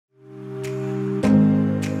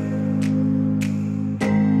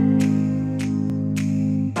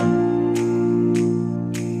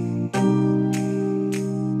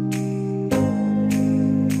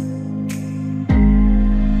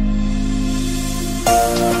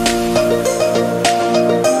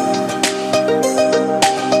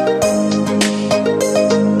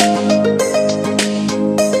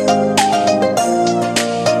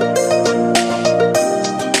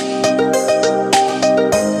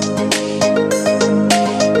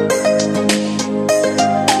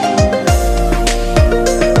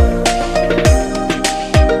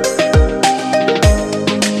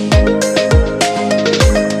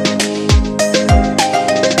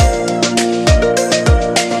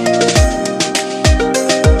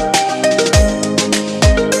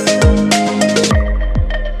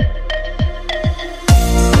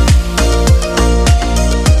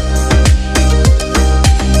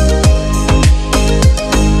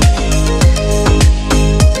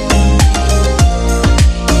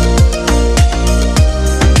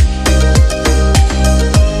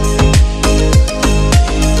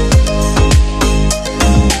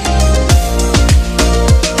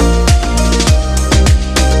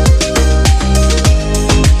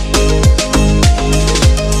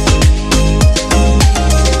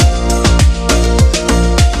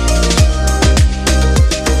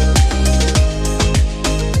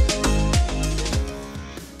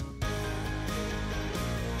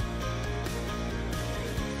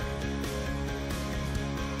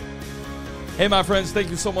Hey, my friends,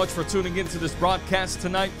 thank you so much for tuning into this broadcast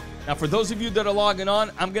tonight. Now, for those of you that are logging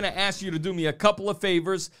on, I'm going to ask you to do me a couple of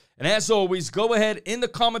favors. And as always, go ahead in the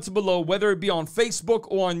comments below, whether it be on Facebook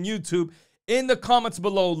or on YouTube, in the comments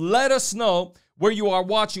below, let us know where you are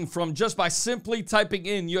watching from just by simply typing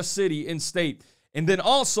in your city and state. And then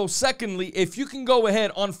also, secondly, if you can go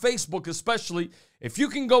ahead on Facebook especially, if you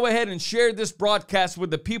can go ahead and share this broadcast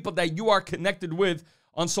with the people that you are connected with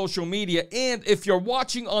on social media. And if you're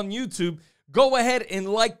watching on YouTube, go ahead and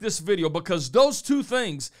like this video, because those two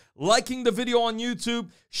things, liking the video on YouTube,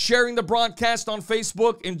 sharing the broadcast on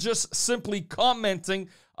Facebook, and just simply commenting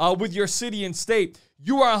with your city and state,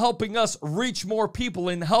 you are helping us reach more people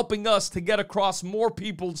and helping us to get across more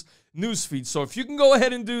people's newsfeed. So if you can go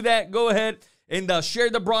ahead and do that, go ahead and share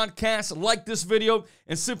the broadcast, like this video,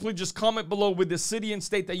 and simply just comment below with the city and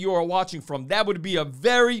state that you are watching from. That would be a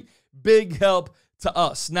very big help to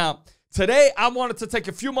us. Now, today, I wanted to take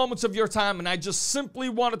a few moments of your time, and I just simply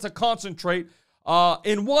wanted to concentrate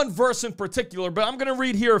in one verse in particular, but I'm going to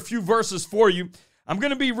read here a few verses for you. I'm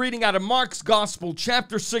going to be reading out of Mark's Gospel,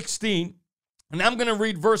 chapter 16, and I'm going to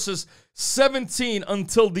read verses 17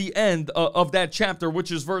 until the end of that chapter,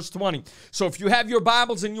 which is verse 20. So if you have your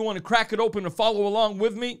Bibles and you want to crack it open and follow along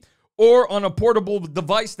with me, or on a portable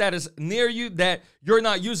device that is near you that you're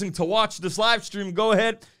not using to watch this live stream, go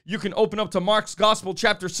ahead. You can open up to Mark's Gospel,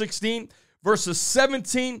 chapter 16, verses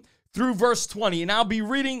 17 through verse 20. And I'll be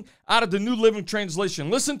reading out of the New Living Translation.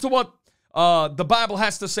 Listen to what the Bible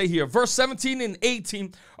has to say here. Verse 17 and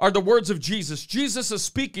 18 are the words of Jesus. Jesus is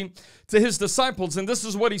speaking to his disciples, and this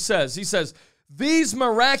is what he says. He says, "These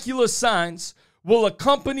miraculous signs will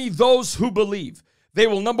accompany those who believe. They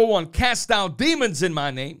will, number one, cast out demons in my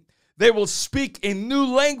name. They will speak in new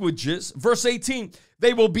languages." Verse 18,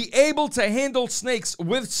 "They will be able to handle snakes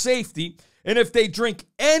with safety, and if they drink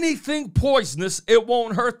anything poisonous, it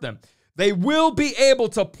won't hurt them. They will be able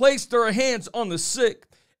to place their hands on the sick,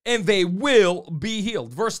 and they will be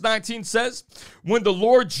healed." Verse 19 says, "When the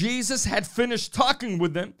Lord Jesus had finished talking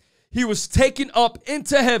with them, he was taken up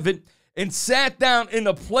into heaven and sat down in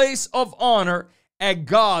a place of honor at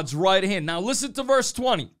God's right hand." Now listen to verse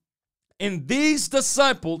 20. "And these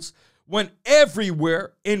disciples went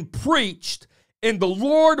everywhere and preached, and the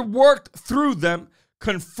Lord worked through them,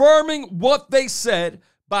 confirming what they said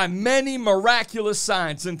by many miraculous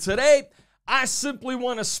signs." And today, I simply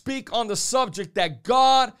want to speak on the subject that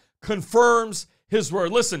God confirms his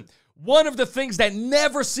word. Listen, one of the things that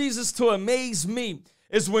never ceases to amaze me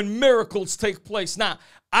is when miracles take place. Now,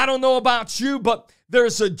 I don't know about you, but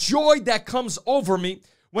there's a joy that comes over me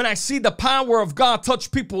when I see the power of God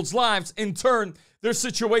touch people's lives and turn their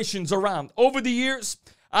situations around. Over the years,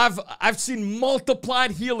 I've seen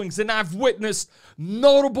multiplied healings, and I've witnessed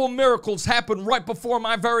notable miracles happen right before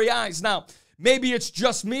my very eyes. Now, maybe it's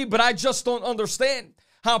just me, but I just don't understand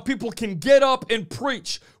how people can get up and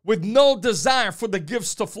preach with no desire for the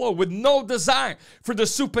gifts to flow, with no desire for the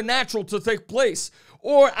supernatural to take place.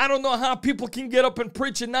 Or I don't know how people can get up and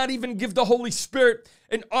preach and not even give the Holy Spirit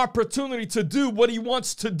an opportunity to do what he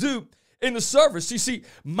wants to do in the service. You see,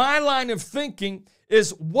 my line of thinking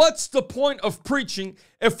is, what's the point of preaching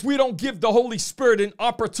if we don't give the Holy Spirit an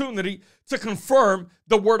opportunity to confirm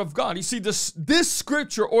the Word of God? You see, this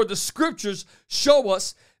scripture, or the scriptures, show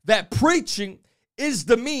us that preaching is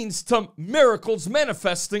the means to miracles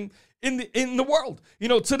manifesting in the world. You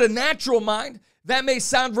know, to the natural mind, that may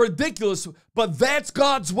sound ridiculous, but that's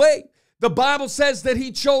God's way. The Bible says that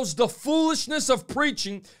he chose the foolishness of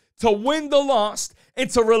preaching to win the lost and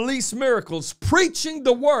to release miracles. Preaching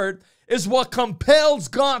the word is what compels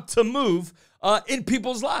God to move in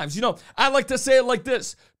people's lives. You know, I like to say it like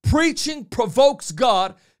this: preaching provokes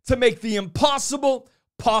God to make the impossible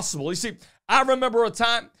possible. You see, I remember a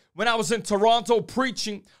time when I was in Toronto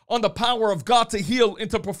preaching on the power of God to heal and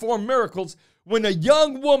to perform miracles, when a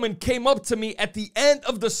young woman came up to me at the end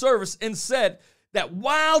of the service and said that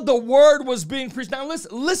while the word was being preached, now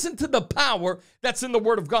listen to the power that's in the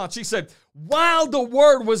word of God. She said, while the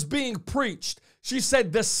word was being preached, she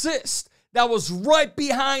said the cyst that was right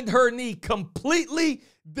behind her knee completely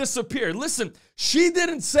disappeared. Listen, she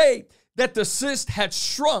didn't say that the cyst had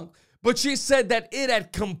shrunk, but she said that it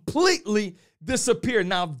had completely disappeared.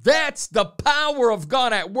 Now that's the power of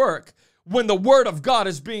God at work when the word of God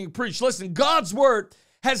is being preached. Listen, God's word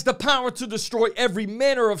has the power to destroy every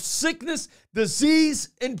manner of sickness, disease,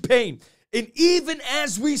 and pain. And even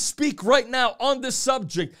as we speak right now on this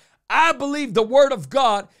subject, I believe the word of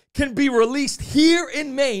God can be released here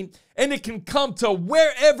in Maine, and it can come to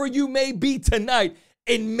wherever you may be tonight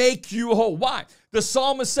and make you whole. Why? The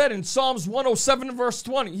psalmist said in Psalms 107 verse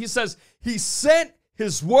 20, he says, he sent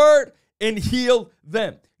his word and healed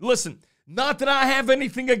them. Listen, not that I have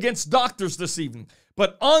anything against doctors this evening,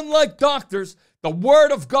 but unlike doctors, the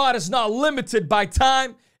word of God is not limited by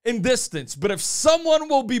time and distance. But if someone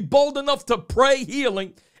will be bold enough to pray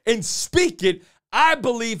healing and speak it, I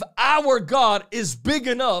believe our God is big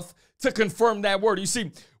enough to confirm that word. You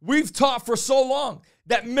see, we've taught for so long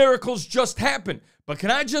that miracles just happen. But can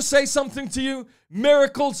I just say something to you?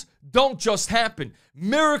 Miracles don't just happen.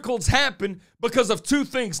 Miracles happen because of two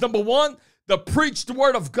things. Number one, the preached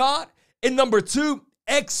word of God. And number two,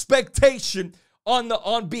 expectation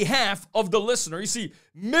on behalf of the listener. You see,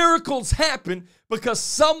 miracles happen because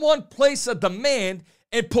someone placed a demand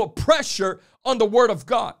and put pressure on the word of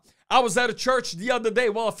God. I was at a church the other day,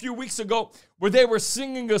 a few weeks ago, where they were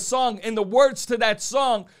singing a song, and the words to that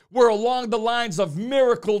song were along the lines of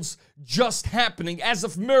miracles just happening, as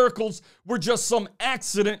if miracles were just some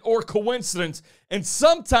accident or coincidence. And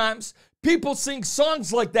sometimes people sing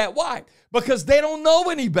songs like that. Why? Because they don't know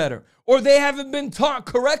any better, or they haven't been taught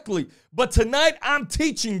correctly. But tonight, I'm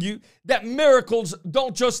teaching you that miracles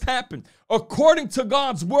don't just happen. According to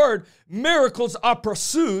God's word, miracles are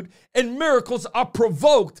pursued and miracles are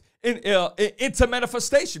provoked into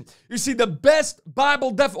manifestation. You see, the best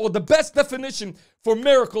the best definition for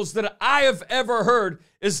miracles that I have ever heard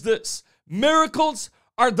is this: miracles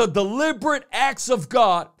are the deliberate acts of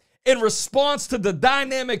God in response to the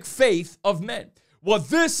dynamic faith of men. What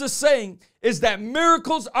this is saying is that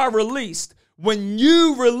miracles are released when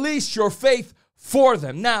you release your faith for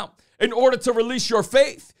them. Now, in order to release your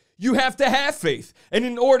faith, you have to have faith. And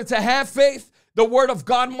in order to have faith, the word of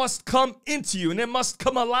God must come into you, and it must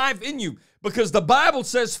come alive in you, because the Bible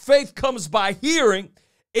says faith comes by hearing,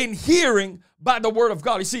 and hearing by the word of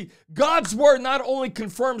God. You see, God's word not only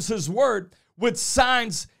confirms his word with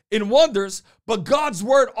signs and wonders, but God's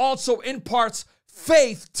word also imparts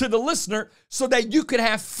faith to the listener so that you can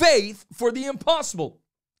have faith for the impossible.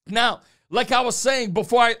 Now, like I was saying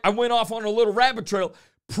before I went off on a little rabbit trail,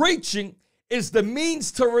 preaching is the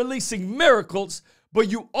means to releasing miracles, but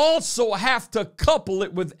you also have to couple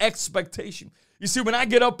it with expectation. You see, when I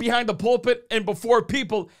get up behind the pulpit and before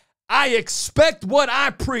people, I expect what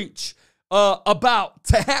I preach about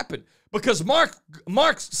to happen. Because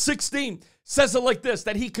Mark 16 says it like this,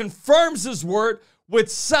 that he confirms his word with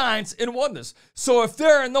signs and wonders. So if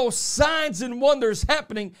there are no signs and wonders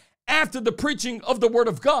happening after the preaching of the word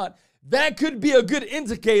of God, that could be a good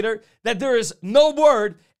indicator that there is no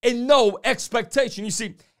word and no expectation. You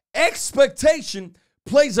see, expectation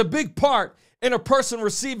plays a big part in a person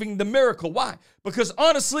receiving the miracle. Why? Because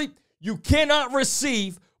honestly, you cannot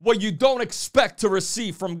receive what you don't expect to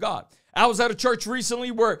receive from God. I was at a church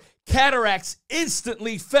recently where cataracts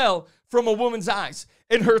instantly fell from a woman's eyes.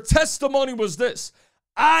 And her testimony was this: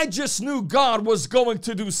 I just knew God was going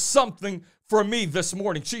to do something for me this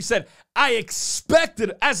morning. She said, I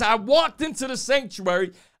expected, as I walked into the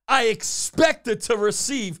sanctuary, I expected to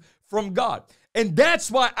receive from God. And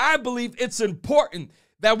that's why I believe it's important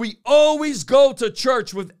that we always go to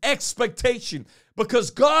church with expectation,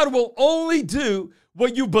 because God will only do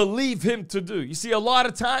what you believe him to do. You see, a lot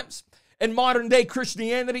of times in modern day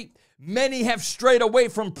Christianity, many have strayed away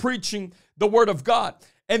from preaching the word of God,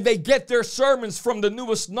 and they get their sermons from the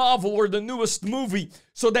newest novel or the newest movie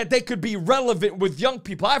so that they could be relevant with young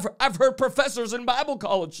people. I've heard professors in Bible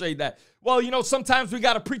college say that. Well, you know, sometimes we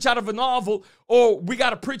got to preach out of a novel, or we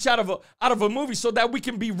got to preach out of a movie so that we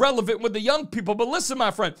can be relevant with the young people. But listen,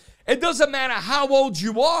 my friend, it doesn't matter how old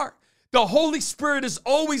you are. The Holy Spirit is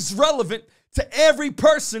always relevant to every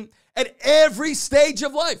person at every stage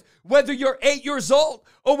of life. Whether you're 8 years old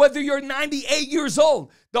or whether you're 98 years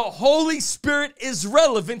old, the Holy Spirit is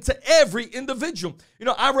relevant to every individual. You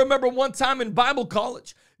know, I remember one time in Bible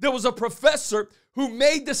college, there was a professor who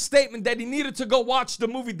made the statement that he needed to go watch the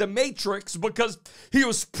movie The Matrix because he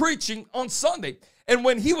was preaching on Sunday. And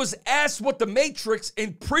when he was asked what The Matrix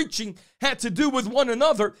and preaching had to do with one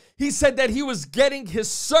another, he said that he was getting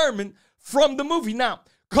his sermon from the movie. Now,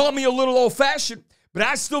 call me a little old-fashioned, but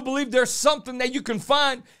I still believe there's something that you can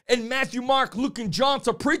find in Matthew, Mark, Luke, and John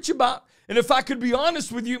to preach about. And if I could be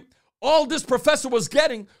honest with you, all this professor was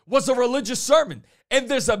getting was a religious sermon. And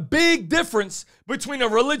there's a big difference between a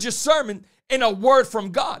religious sermon and a word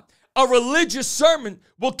from God. A religious sermon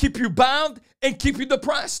will keep you bound and keep you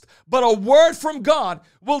depressed. But a word from God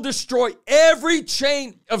will destroy every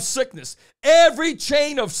chain of sickness, every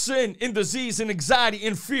chain of sin and disease and anxiety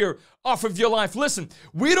and fear off of your life. Listen,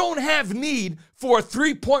 we don't have need for a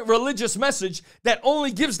 3-point religious message that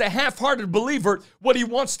only gives the half-hearted believer what he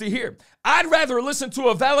wants to hear. I'd rather listen to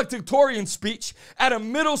a valedictorian speech at a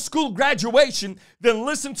middle school graduation than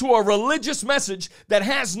listen to a religious message that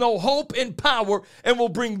has no hope and power and will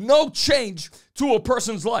bring no change to a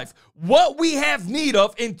person's life. What we have need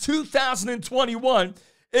of in 2021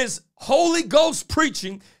 is Holy Ghost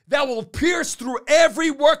preaching that will pierce through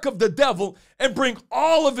every work of the devil and bring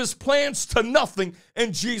all of his plans to nothing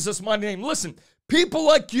in Jesus' mighty name. Listen, people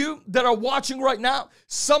like you that are watching right now,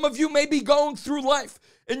 some of you may be going through life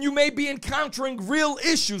and you may be encountering real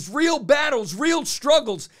issues, real battles, real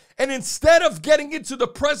struggles. And instead of getting into the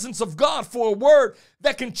presence of God for a word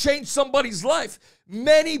that can change somebody's life,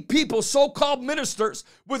 many people, so-called ministers,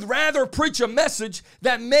 would rather preach a message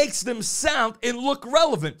that makes them sound and look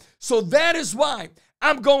relevant. So that is why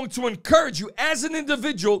I'm going to encourage you as an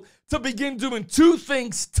individual to begin doing two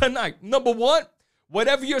things tonight. Number one,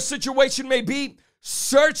 whatever your situation may be,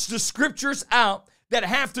 search the scriptures out that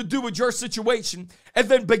have to do with your situation, and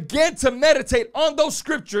then begin to meditate on those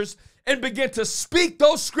scriptures and begin to speak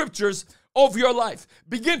those scriptures over your life.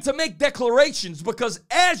 Begin to make declarations, because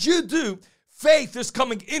as you do, faith is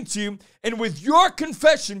coming into you, and with your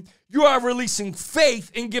confession, you are releasing faith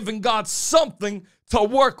and giving God something to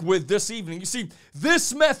work with this evening. You see,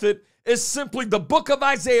 this method is simply the book of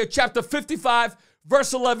Isaiah chapter 55,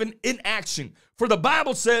 verse 11 in action. For the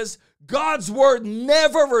Bible says, God's word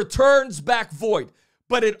never returns back void,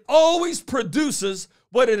 but it always produces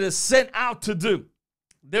what it is sent out to do.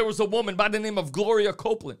 There was a woman by the name of Gloria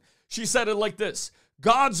Copeland. She said it like this: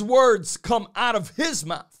 God's words come out of his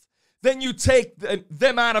mouth. Then you take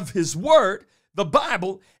them out of his word, the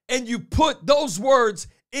Bible, and you put those words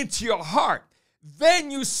into your heart.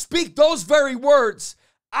 Then you speak those very words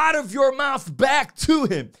out of your mouth back to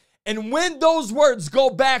him. And when those words go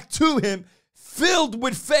back to him, filled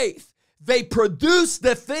with faith, they produce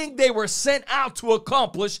the thing they were sent out to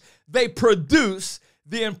accomplish. They produce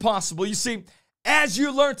the impossible. You see, as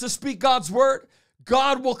you learn to speak God's word,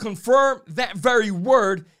 God will confirm that very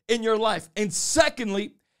word in your life. And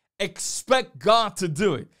secondly, expect God to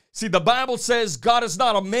do it. See, the Bible says God is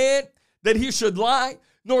not a man that he should lie,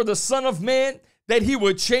 nor the son of man that he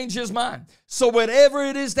would change his mind. So whatever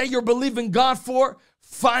it is that you're believing God for,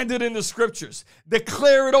 find it in the scriptures.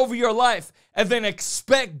 Declare it over your life, and then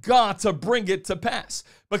expect God to bring it to pass.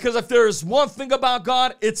 Because if there is one thing about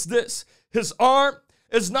God, it's this: his arm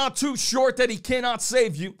is not too short that he cannot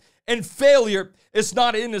save you, and failure is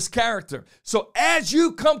not in his character. So as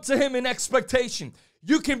you come to him in expectation,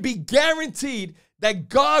 you can be guaranteed that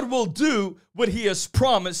God will do what he has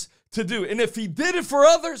promised to do. And if he did it for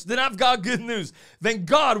others, then I've got good news. Then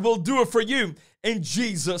God will do it for you in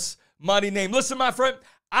Jesus' mighty name. Listen, my friend,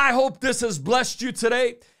 I hope this has blessed you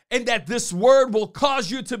today, and that this word will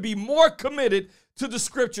cause you to be more committed to the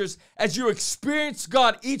scriptures as you experience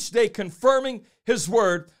God each day confirming his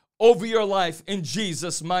word over your life in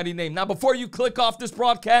Jesus' mighty name. Now, before you click off this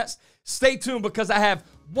broadcast, stay tuned, because I have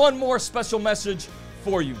one more special message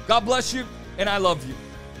for you. God bless you, and I love you.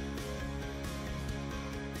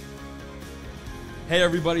 Hey,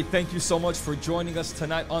 everybody, thank you so much for joining us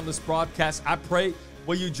tonight on this broadcast. I pray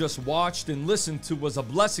what you just watched and listened to was a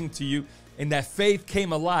blessing to you, and that faith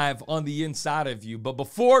came alive on the inside of you. But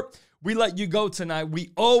before we let you go tonight,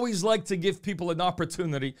 we always like to give people an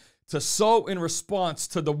opportunity to sow in response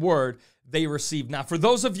to the word they receive. Now, for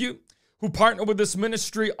those of you who partner with this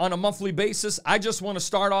ministry on a monthly basis, I just want to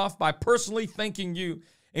start off by personally thanking you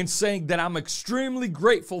and saying that I'm extremely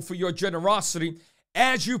grateful for your generosity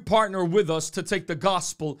as you partner with us to take the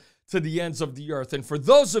gospel to the ends of the earth. And for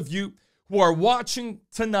those of you who are watching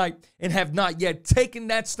tonight and have not yet taken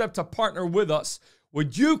that step to partner with us,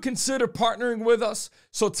 would you consider partnering with us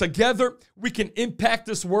so together we can impact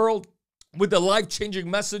this world with the life-changing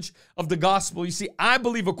message of the gospel? You see, I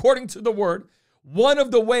believe, according to the word, one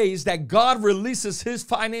of the ways that God releases his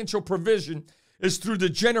financial provision is through the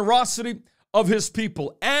generosity of his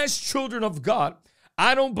people. As children of God,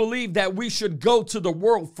 I don't believe that we should go to the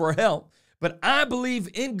world for help, but I believe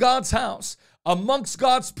in God's house, amongst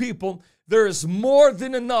God's people, there is more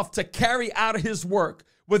than enough to carry out his work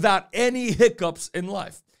without any hiccups in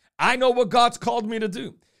life. I know what God's called me to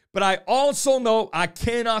do, but I also know I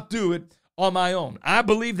cannot do it on my own. I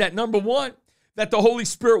believe that, number one, that the Holy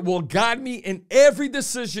Spirit will guide me in every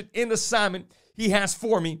decision and assignment he has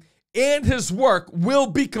for me, and his work will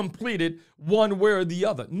be completed one way or the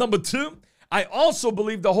other. Number two, I also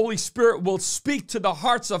believe the Holy Spirit will speak to the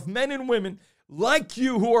hearts of men and women like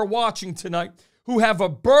you who are watching tonight, who have a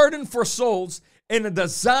burden for souls and a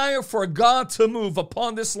desire for God to move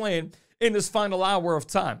upon this land in this final hour of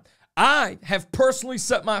time. I have personally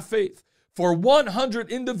set my faith for 100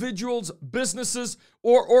 individuals, businesses,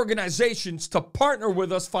 or organizations to partner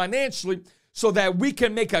with us financially so that we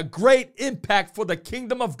can make a great impact for the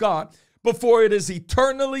kingdom of God before it is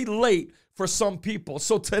eternally late for some people.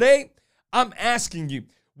 So today, I'm asking you,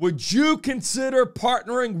 would you consider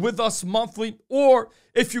partnering with us monthly? Or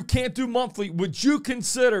if you can't do monthly, would you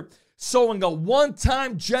consider sowing a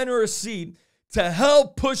one-time generous seed to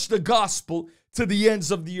help push the gospel to the ends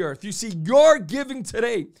of the earth? You see, your giving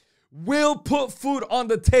today will put food on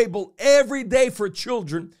the table every day for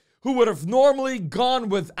children who would have normally gone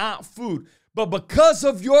without food. But because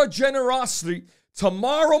of your generosity,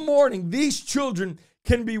 tomorrow morning, these children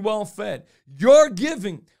can be well fed. Your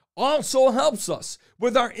giving also helps us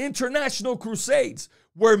with our international crusades,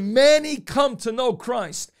 where many come to know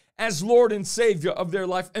Christ as Lord and Savior of their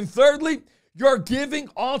life. And thirdly, your giving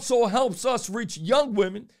also helps us reach young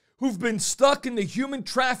women who've been stuck in the human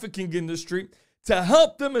trafficking industry, to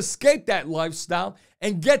help them escape that lifestyle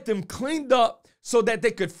and get them cleaned up so that they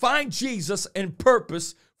could find Jesus and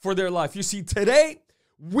purpose for their life. You see, today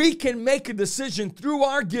we can make a decision through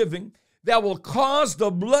our giving that will cause the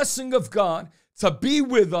blessing of God to be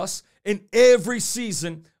with us in every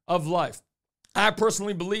season of life. I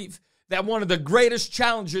personally believe that one of the greatest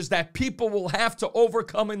challenges that people will have to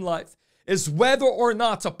overcome in life is whether or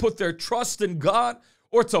not to put their trust in God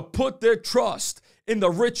or to put their trust in the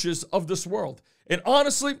riches of this world. And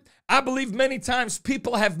honestly, I believe many times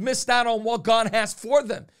people have missed out on what God has for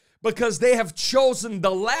them because they have chosen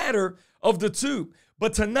the latter of the two.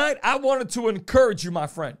 But tonight, I wanted to encourage you, my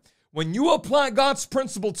friend. When you apply God's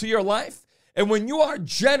principle to your life, and when you are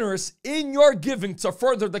generous in your giving to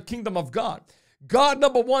further the kingdom of God, God,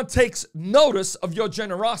 number one, takes notice of your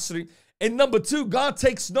generosity. And number two, God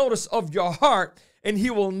takes notice of your heart, and He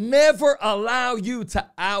will never allow you to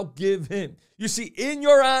outgive Him. You see, in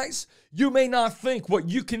your eyes, you may not think what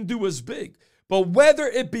you can do is big, but whether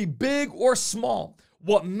it be big or small,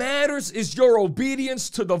 what matters is your obedience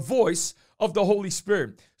to the voice of the Holy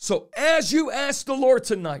Spirit. So as you ask the Lord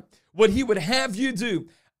tonight what He would have you do,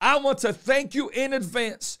 I want to thank you in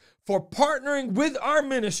advance for partnering with our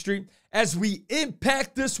ministry as we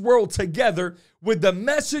impact this world together with the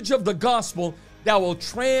message of the gospel that will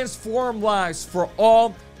transform lives for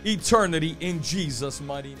all eternity in Jesus'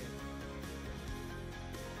 mighty name.